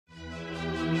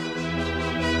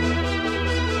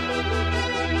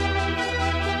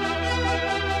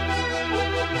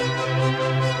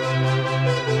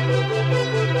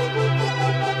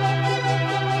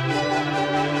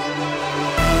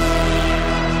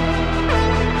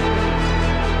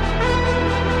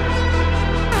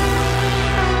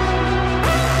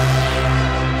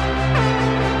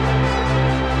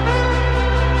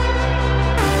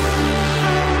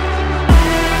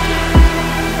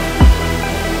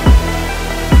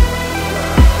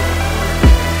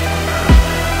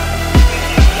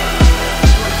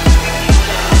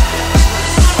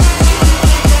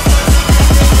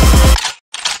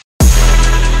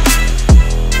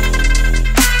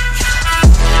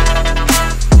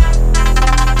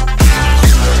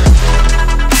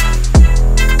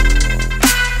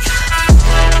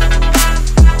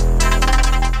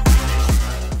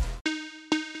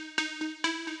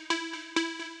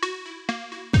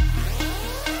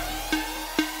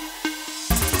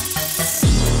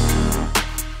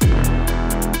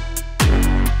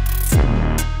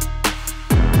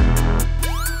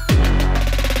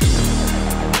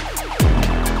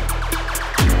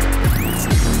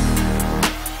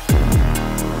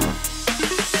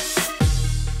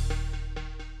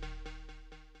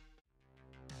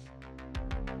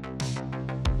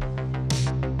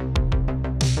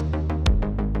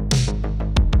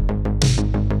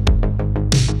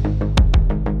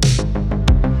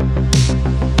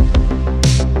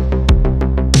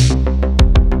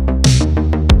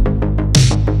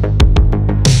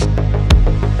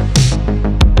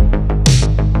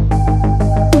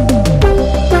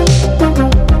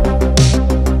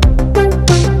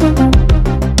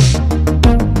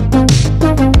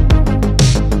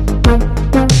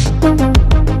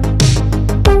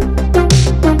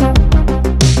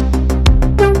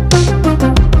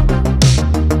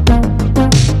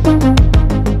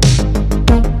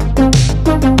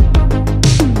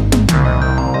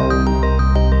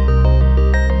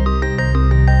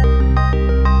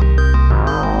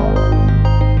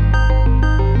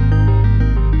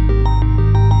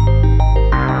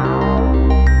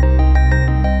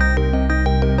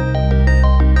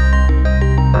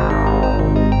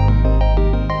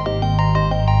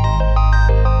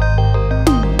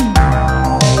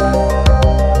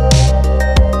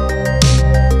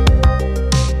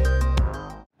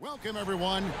Welcome,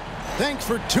 everyone. Thanks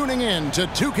for tuning in to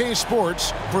 2K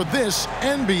Sports for this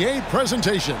NBA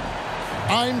presentation.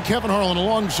 I'm Kevin Harlan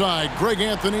alongside Greg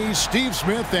Anthony, Steve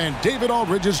Smith, and David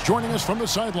Aldridge is joining us from the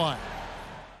sideline.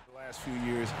 The last few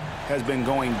years has been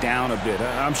going down a bit.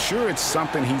 I'm sure it's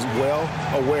something he's well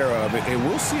aware of, and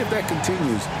we'll see if that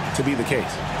continues to be the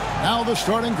case. Now the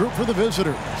starting group for the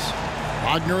visitors.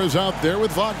 Wagner is out there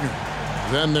with Wagner.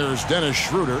 Then there's Dennis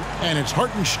Schroeder, and it's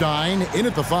Hartenstein in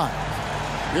at the 5.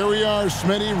 Here we are,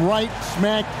 Smitty, right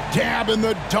smack dab in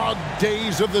the dog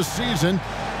days of the season.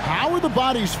 How are the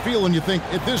bodies feeling, you think,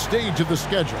 at this stage of the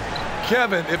schedule?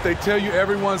 Kevin, if they tell you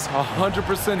everyone's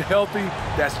 100% healthy,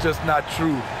 that's just not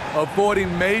true.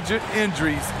 Avoiding major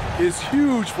injuries is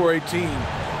huge for a team,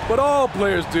 but all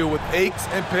players deal with aches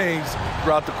and pains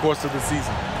throughout the course of the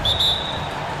season.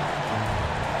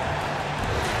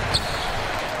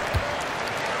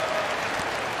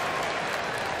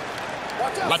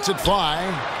 Lets it fly,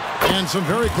 and some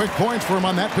very quick points for him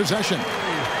on that possession.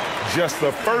 Just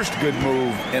the first good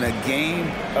move in a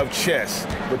game of chess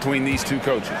between these two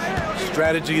coaches.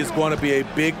 Strategy is going to be a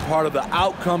big part of the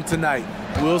outcome tonight.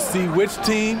 We'll see which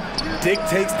team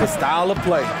dictates the style of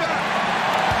play.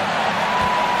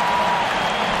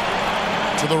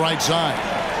 To the right side.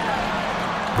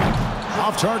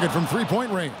 Off target from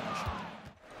three-point range.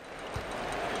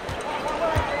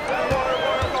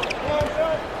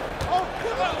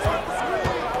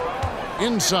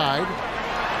 Inside,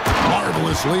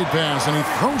 marvelous lead pass, and he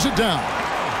throws it down.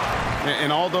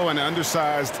 And although an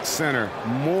undersized center,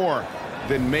 more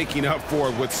than making up for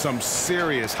it with some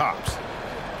serious hops.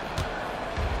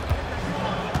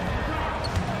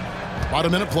 About a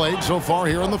minute played so far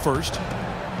here in the first.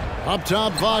 Up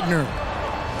top, Wagner.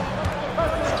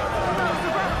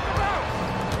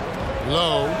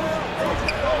 Low.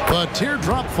 The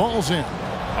teardrop falls in.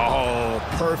 Oh,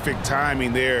 perfect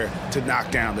timing there to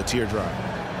knock down the teardrop.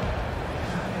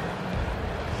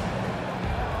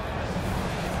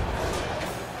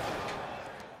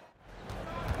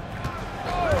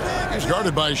 He's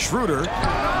guarded by Schroeder.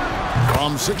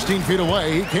 From 16 feet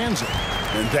away, he cans it.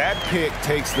 And that pick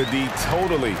takes the D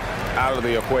totally out of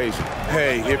the equation.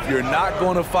 Hey, if you're not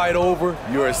going to fight over,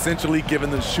 you're essentially giving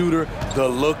the shooter the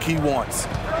look he wants.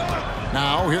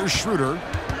 Now, here's Schroeder.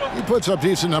 He puts up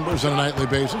decent numbers on a nightly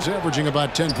basis, averaging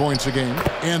about 10 points a game.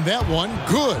 And that one,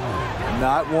 good.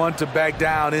 Not one to back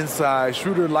down inside.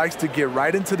 Schroeder likes to get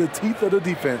right into the teeth of the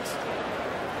defense.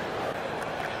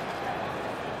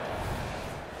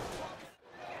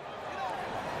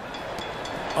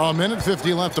 A minute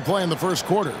 50 left to play in the first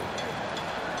quarter.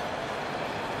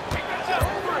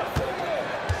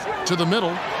 To the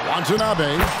middle,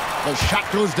 Watanabe. The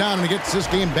shot goes down and he gets this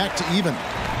game back to even.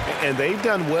 And they've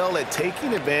done well at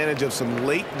taking advantage of some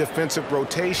late defensive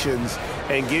rotations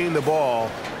and getting the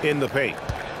ball in the paint.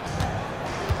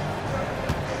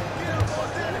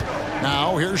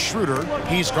 Now here's Schroeder.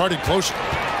 He's guarded closely.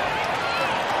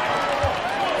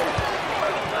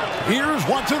 Here's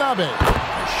Watanabe.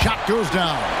 The shot goes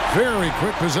down. Very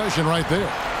quick possession right there.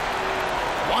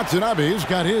 Watanabe's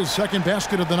got his second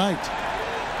basket of the night.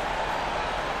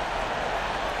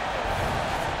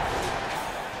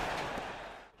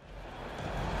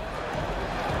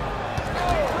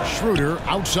 Schroeder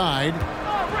outside.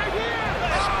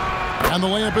 And the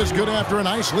layup is good after a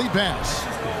nice lead pass.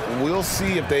 We'll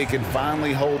see if they can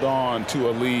finally hold on to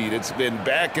a lead. It's been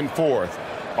back and forth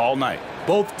all night.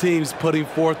 Both teams putting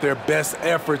forth their best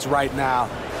efforts right now.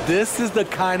 This is the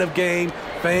kind of game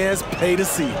fans pay to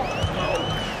see.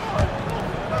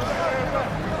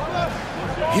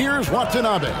 Here's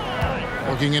Watanabe.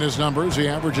 Looking at his numbers, he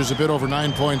averages a bit over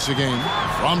 9 points a game.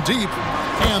 From deep,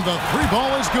 and the three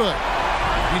ball is good.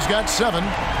 He's got 7.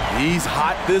 He's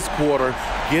hot this quarter,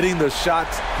 getting the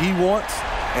shots he wants,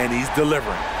 and he's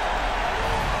delivering.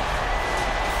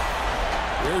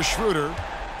 Here's Schroeder.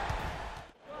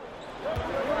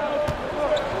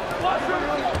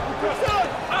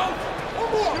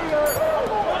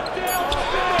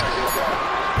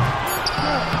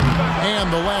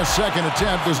 And the last second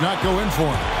attempt does not go in for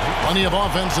him. Plenty of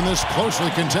offense in this closely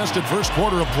contested first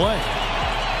quarter of play.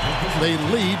 They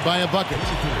lead by a bucket.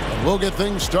 We'll get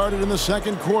things started in the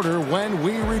second quarter when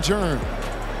we return.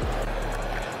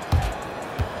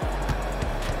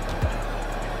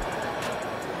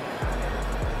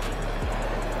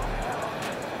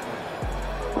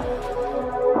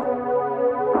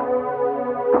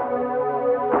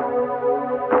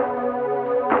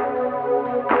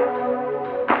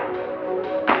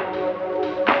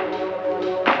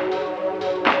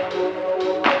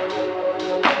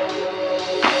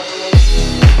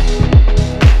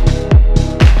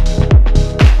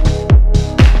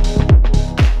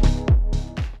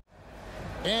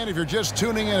 And if you're just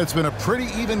tuning in, it's been a pretty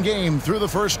even game through the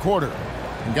first quarter.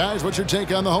 And guys, what's your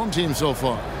take on the home team so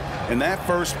far? In that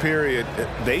first period,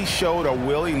 they showed a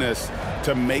willingness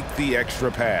to make the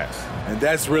extra pass. And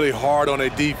that's really hard on a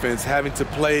defense, having to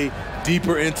play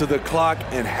deeper into the clock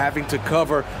and having to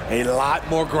cover a lot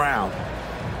more ground.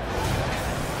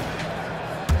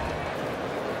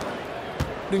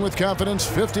 With confidence,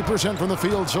 50% from the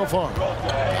field so far.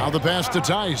 Now the pass to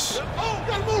Tice.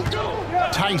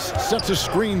 Tice sets a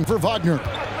screen for Wagner.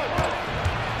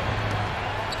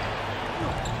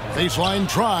 Baseline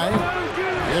try.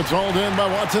 It's hauled in by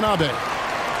Watanabe.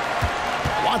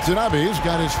 Watanabe's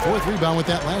got his 4th rebound with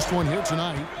that last one here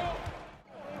tonight.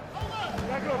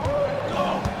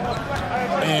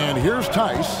 And here's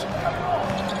Tice.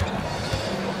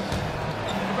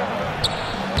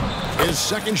 His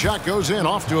second shot goes in,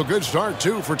 off to a good start,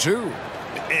 2 for 2.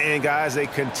 And guys, they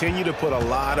continue to put a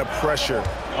lot of pressure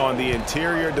on the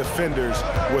interior defenders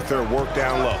with their work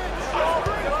down low.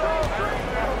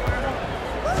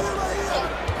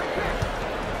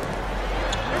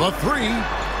 The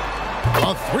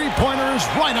three-pointer is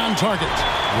right on target.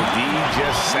 The D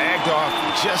just sagged off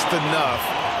just enough,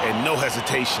 and no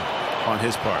hesitation on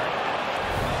his part.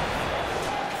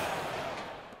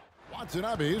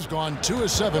 Watanabe's gone 2 of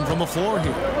 7 from the floor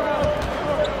here.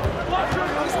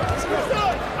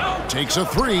 Takes a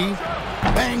 3,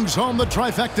 bangs home the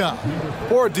trifecta.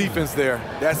 Poor defense there.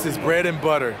 That's his bread and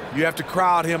butter. You have to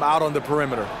crowd him out on the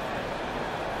perimeter.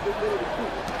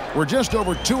 We're just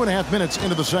over 2.5 minutes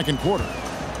into the second quarter.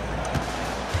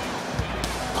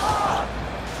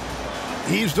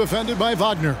 He's defended by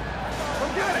Wagner.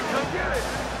 Come get it, come get it.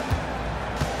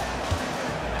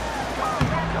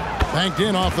 Banked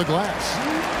in off the glass.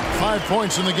 5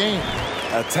 points in the game.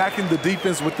 Attacking the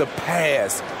defense with the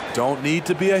pass. Don't need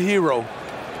to be a hero.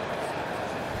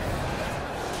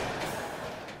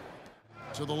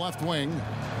 To the left wing.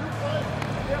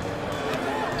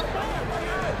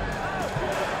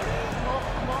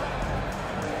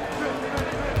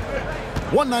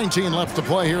 .119 left to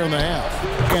play here in the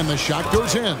half. And the shot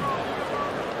goes in.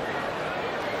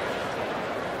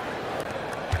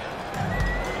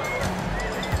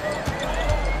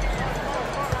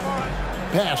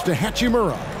 Pass to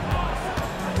Hachimura.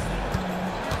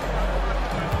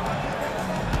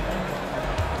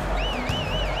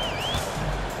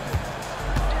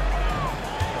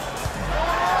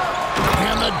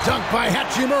 And the dunk by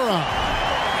Hachimura.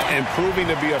 And proving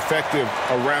to be effective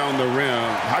around the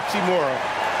rim. Hachimura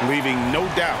leaving no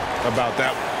doubt about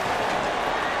that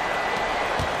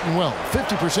one. Well,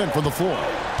 50% from the floor.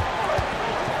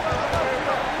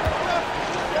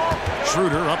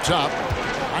 Schroeder up top.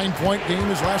 9-point game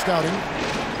his last outing.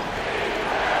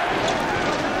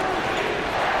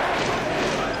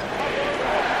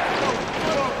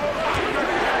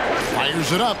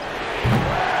 Fires it up.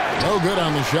 No good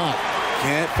on the shot.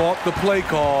 Can't fault the play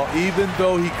call. Even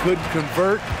though he couldn't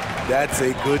convert, that's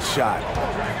a good shot.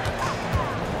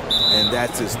 And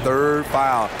that's his 3rd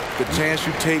foul. The chance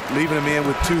you take leaving him in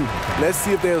with 2. Let's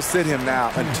see if they'll sit him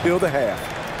now until the half.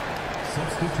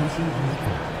 Substitution.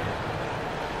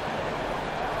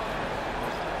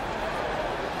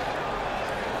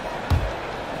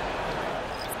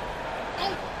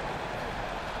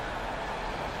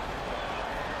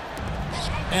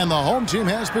 And the home team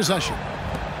has possession.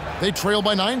 They trail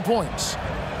by 9 points.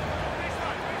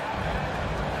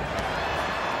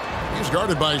 He's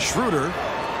guarded by Schroeder.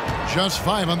 Just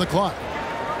 5 on the clock.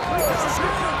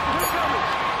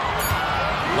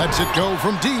 Lets it go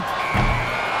from deep.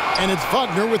 And it's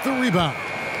Wagner with the rebound.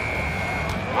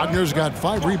 Wagner's got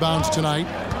 5 rebounds tonight.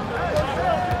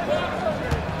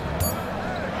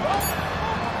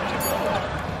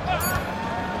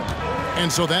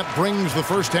 And so that brings the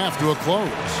first half to a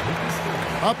close.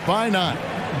 Up by 9.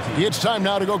 It's time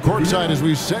now to go courtside as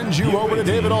we send you over to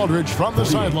David Aldridge from the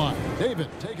sideline. David,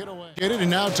 take it away. And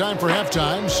now time for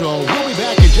halftime, so we'll be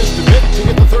back in just a bit to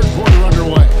get the third quarter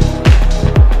underway.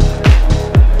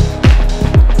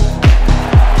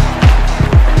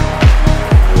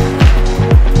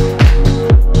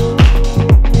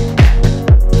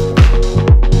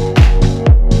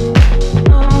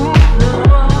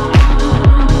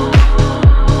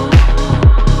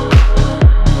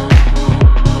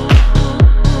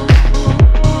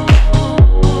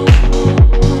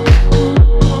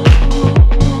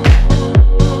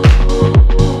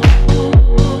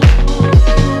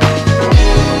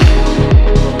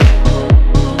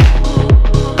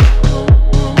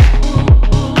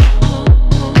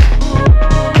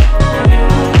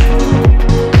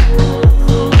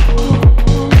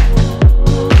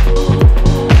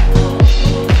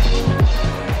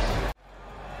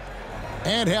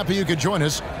 And happy you could join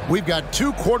us. We've got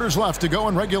 2 quarters left to go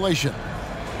in regulation.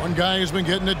 One guy who's been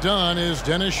getting it done is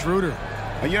Dennis Schroeder.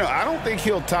 You know, I don't think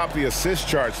he'll top the assist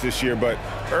charts this year, but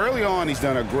early on he's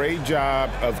done a great job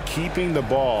of keeping the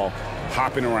ball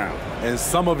hopping around. And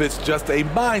some of it's just a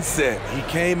mindset. He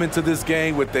came into this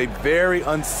game with a very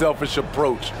unselfish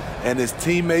approach, and his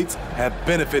teammates have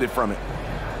benefited from it.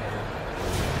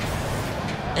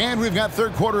 And we've got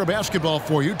third quarter of basketball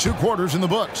for you. 2 quarters in the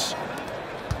books.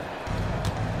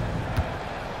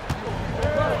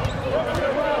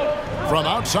 From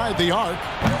outside the arc.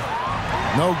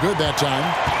 No good that time.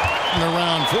 And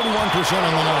around 41%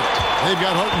 on the night. They've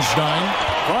got Hartenstein.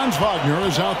 Franz Wagner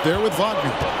is out there with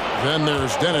Vaukie. Then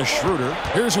there's Dennis Schroeder.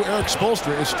 Here's who Eric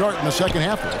Spoelstra is starting the second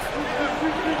half with.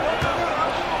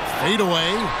 Fade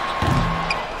away.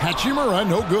 Hachimura,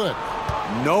 no good.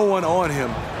 No one on him.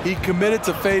 He committed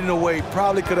to fading away.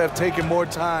 Probably could have taken more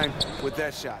time with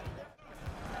that shot.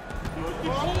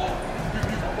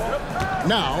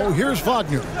 Now, here's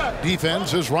Wagner.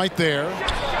 Defense is right there.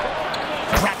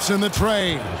 Traps in the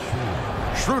tray.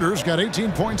 Schroeder's got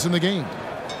 18 points in the game.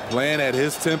 Playing at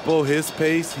his tempo, his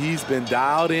pace, he's been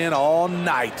dialed in all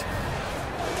night.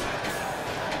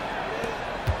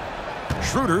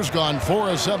 Schroeder's gone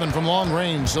 4 of 7 from long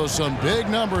range, so some big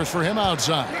numbers for him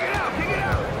outside.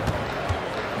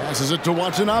 Passes it to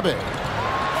Watanabe.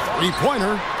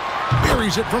 3-pointer.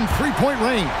 Buries it from 3-point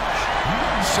range.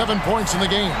 7 points in the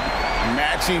game.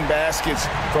 Matching baskets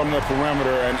from the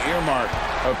perimeter, an earmark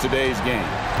of today's game.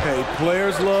 Hey,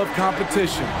 players love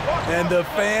competition, and the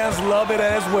fans love it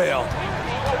as well.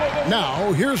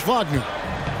 Now, here's Wagner.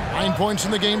 9 points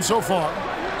in the game so far.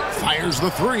 Fires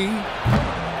the 3.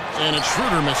 And it's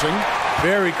Schroeder missing.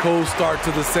 Very cold start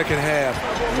to the second half.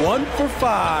 1 for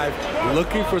 5,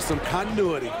 looking for some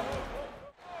continuity.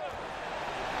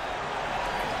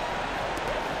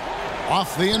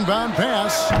 Off the inbound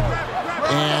pass.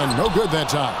 And no good that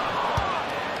time.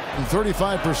 And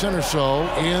 35% or so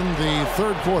in the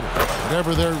third quarter.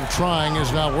 Whatever they're trying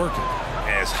is not working.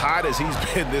 As hot as he's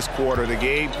been this quarter, the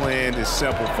game plan is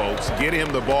simple, folks. Get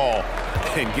him the ball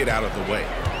and get out of the way.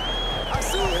 I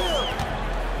see him.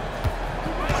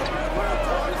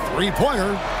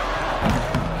 3-pointer.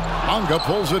 Anga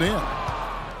pulls it in.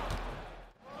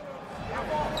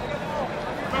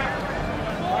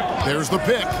 There's the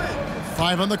pick.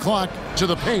 5 on the clock to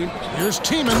the paint. Here's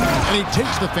Tiemann, and he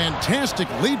takes the fantastic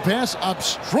lead pass up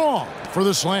strong for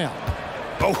the slam.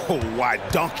 Oh, why,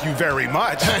 dunk you very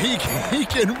much. He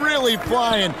can really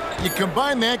fly, and you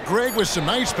combine that, Greg, with some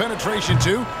nice penetration,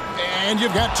 too, and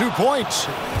you've got 2 points.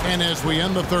 And as we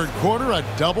end the third quarter, a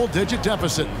double-digit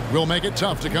deficit will make it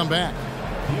tough to come back.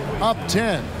 Up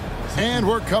 10, and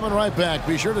we're coming right back.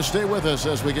 Be sure to stay with us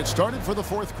as we get started for the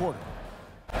fourth quarter.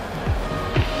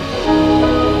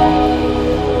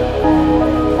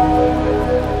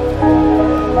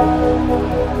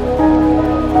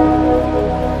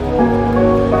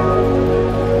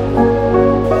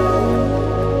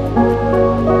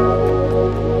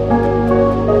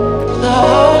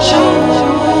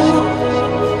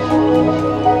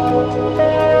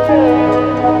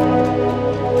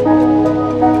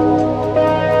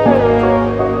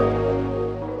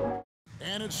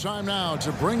 Time now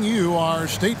to bring you our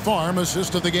State Farm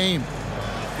assist of the game.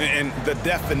 And the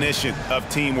definition of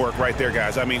teamwork right there,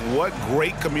 guys. I mean, what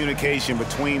great communication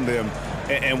between them,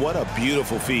 and what a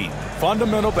beautiful feed.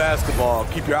 Fundamental basketball.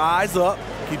 Keep your eyes up,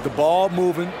 keep the ball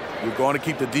moving. You're going to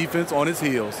keep the defense on its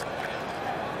heels.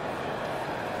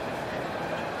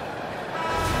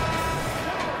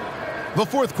 The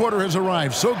fourth quarter has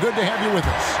arrived. So good to have you with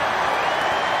us.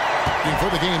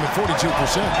 For the game at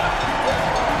 42%.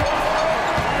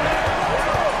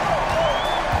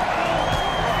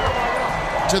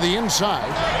 To the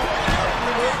inside,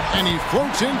 and he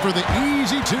floats in for the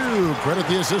easy 2. Credit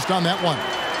the assist on that one.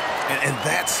 And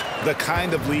that's the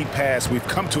kind of lead pass we've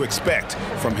come to expect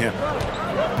from him.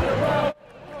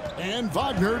 And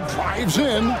Wagner drives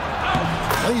in,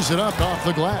 lays it up off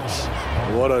the glass.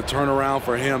 What a turnaround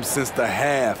for him since the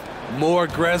half. More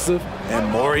aggressive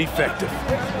and more effective.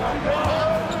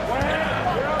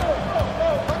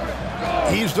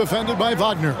 He's defended by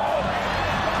Wagner.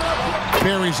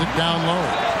 Buries it down low.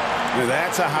 Now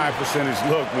that's a high percentage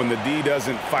look when the D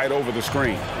doesn't fight over the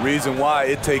screen. Reason why,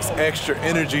 it takes extra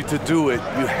energy to do it.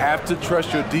 You have to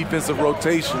trust your defensive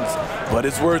rotations, but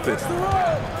it's worth it.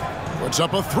 Puts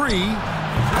up a 3,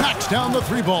 knocks down the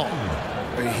 3 ball.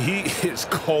 He is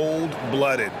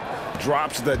cold-blooded,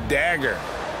 drops the dagger,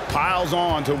 piles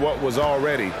on to what was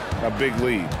already a big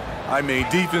lead. I mean,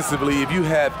 defensively, if you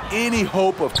have any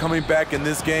hope of coming back in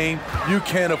this game, you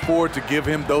can't afford to give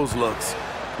him those looks.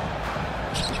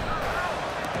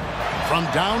 from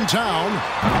downtown.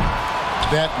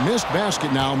 That missed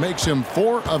basket now makes him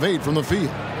 4 of 8 from the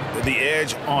field. The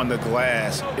edge on the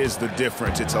glass is the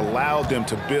difference. It's allowed them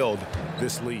to build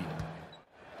this lead.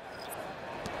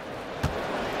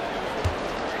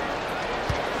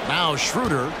 Now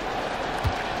Schroeder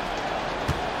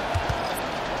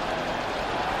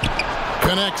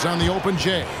connects on the open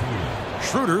J.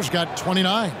 Schroeder's got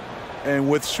 29. And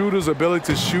with Schroeder's ability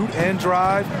to shoot and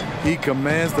drive, he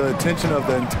commands the attention of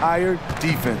the entire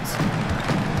defense.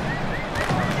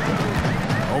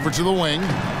 Over to the wing.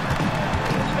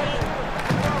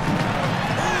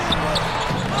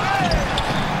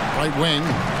 Right wing.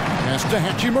 Pass to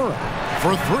Hachimura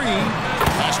for 3.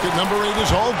 Basket number 8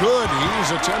 is all good.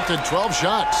 He's attempted 12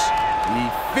 shots.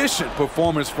 Efficient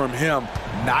performance from him.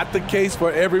 Not the case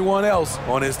for everyone else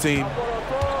on his team.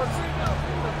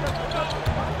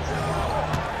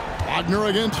 Wagner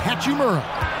against Hachimura.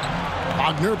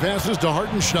 Wagner passes to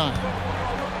Hartenstein.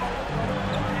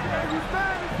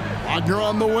 Wagner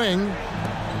on the wing.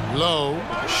 Low.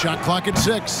 Shot clock at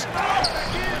 6.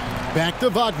 Back to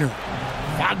Wagner.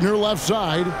 Wagner left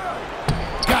side.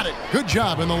 Got it. Good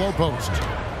job in the low post.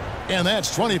 And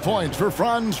that's 20 points for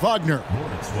Franz Wagner.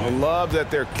 I love that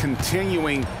they're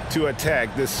continuing to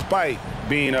attack despite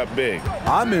being up big.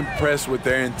 I'm impressed with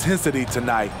their intensity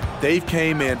tonight. They've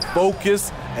came in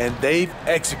focused and they've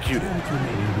executed.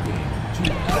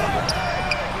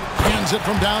 Hands it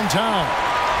from downtown.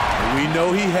 We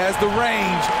know he has the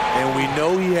range and we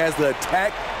know he has the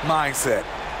attack mindset.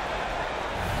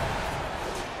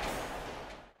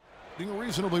 Doing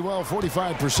reasonably well,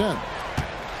 45%.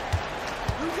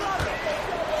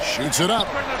 Shoots it up.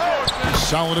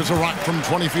 Solid as a rock from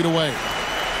 20 feet away.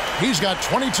 He's got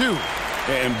 22.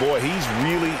 And boy, he's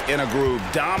really in a groove.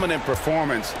 Dominant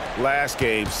performance last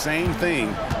game. Same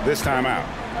thing this time out.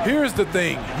 Here's the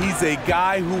thing. He's a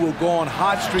guy who will go on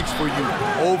hot streaks for you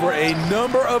over a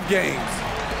number of games.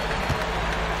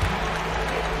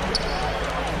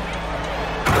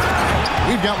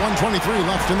 We've got 123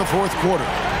 left in the fourth quarter.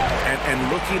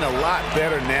 And looking a lot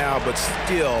better now, but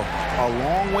still a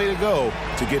long way to go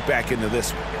to get back into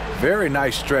this one. Very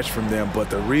nice stretch from them, but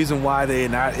the reason why they're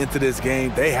not into this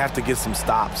game, they have to get some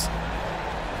stops.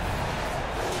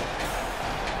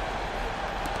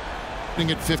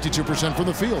 At 52% from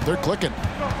the field. They're clicking.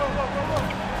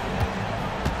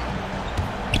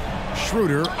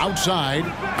 Schroeder outside.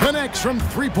 Connects from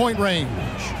three-point range.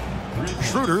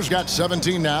 Schroeder's got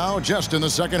 17 now just in the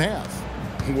second half.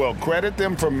 Well, credit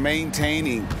them for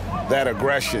maintaining that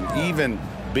aggression, even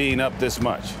being up this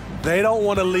much. They don't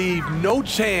want to leave no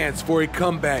chance for a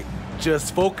comeback.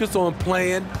 Just focus on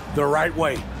playing the right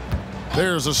way.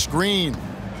 There's a screen.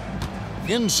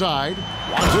 Inside,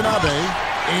 Watanabe.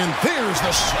 And there's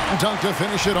the slam dunk to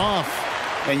finish it off.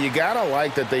 And you gotta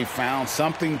like that they found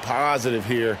something positive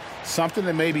here, something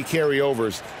that maybe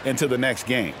carryovers into the next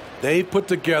game. They put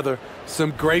together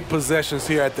some great possessions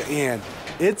here at the end.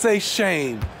 It's a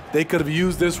shame they could have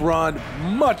used this run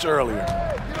much earlier.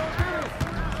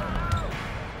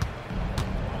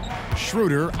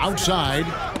 Schroeder outside,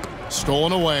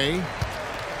 stolen away.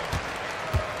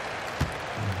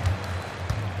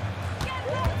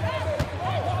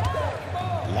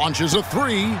 Launches a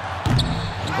 3.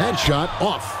 That shot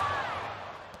off.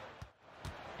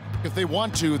 If they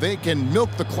want to, they can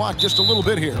milk the clock just a little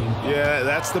bit here. Yeah,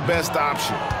 that's the best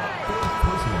option.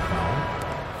 Personal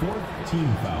foul. Fourth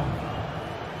team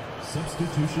foul.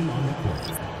 Substitution on the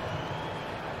court.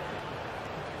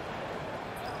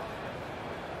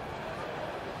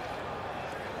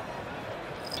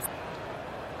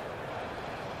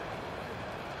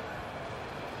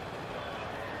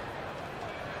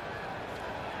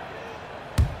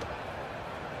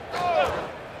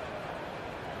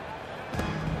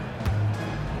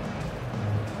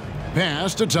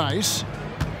 Pass to Tice.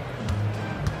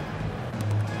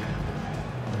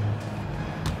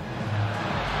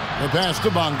 The pass to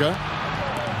Bonga.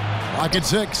 Clock at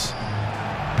 6.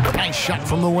 Nice shot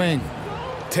from the wing.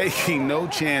 Taking no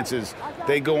chances.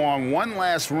 They go on one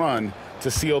last run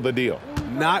to seal the deal.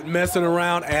 Not messing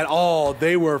around at all.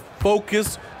 They were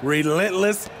focused,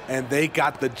 relentless, and they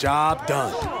got the job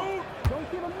done.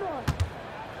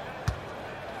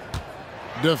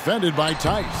 Defended by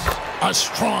Tice. A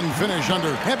strong finish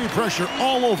under heavy pressure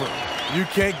all over. You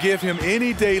can't give him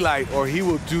any daylight or he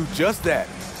will do just that.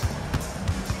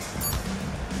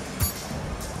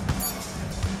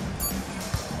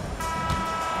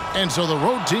 And so the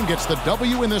road team gets the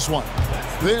W in this one.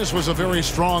 This was a very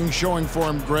strong showing for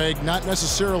him, Greg. Not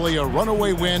necessarily a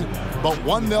runaway win, but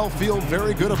one they'll feel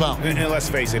very good about. And let's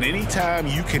face it, anytime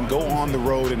you can go on the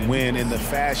road and win in the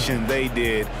fashion they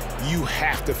did, you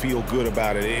have to feel good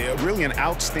about it. Really an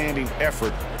outstanding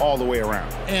effort all the way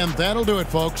around. And that'll do it,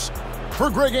 folks.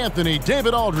 For Greg Anthony,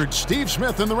 David Aldridge, Steve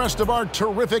Smith, and the rest of our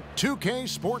terrific 2K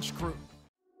Sports crew.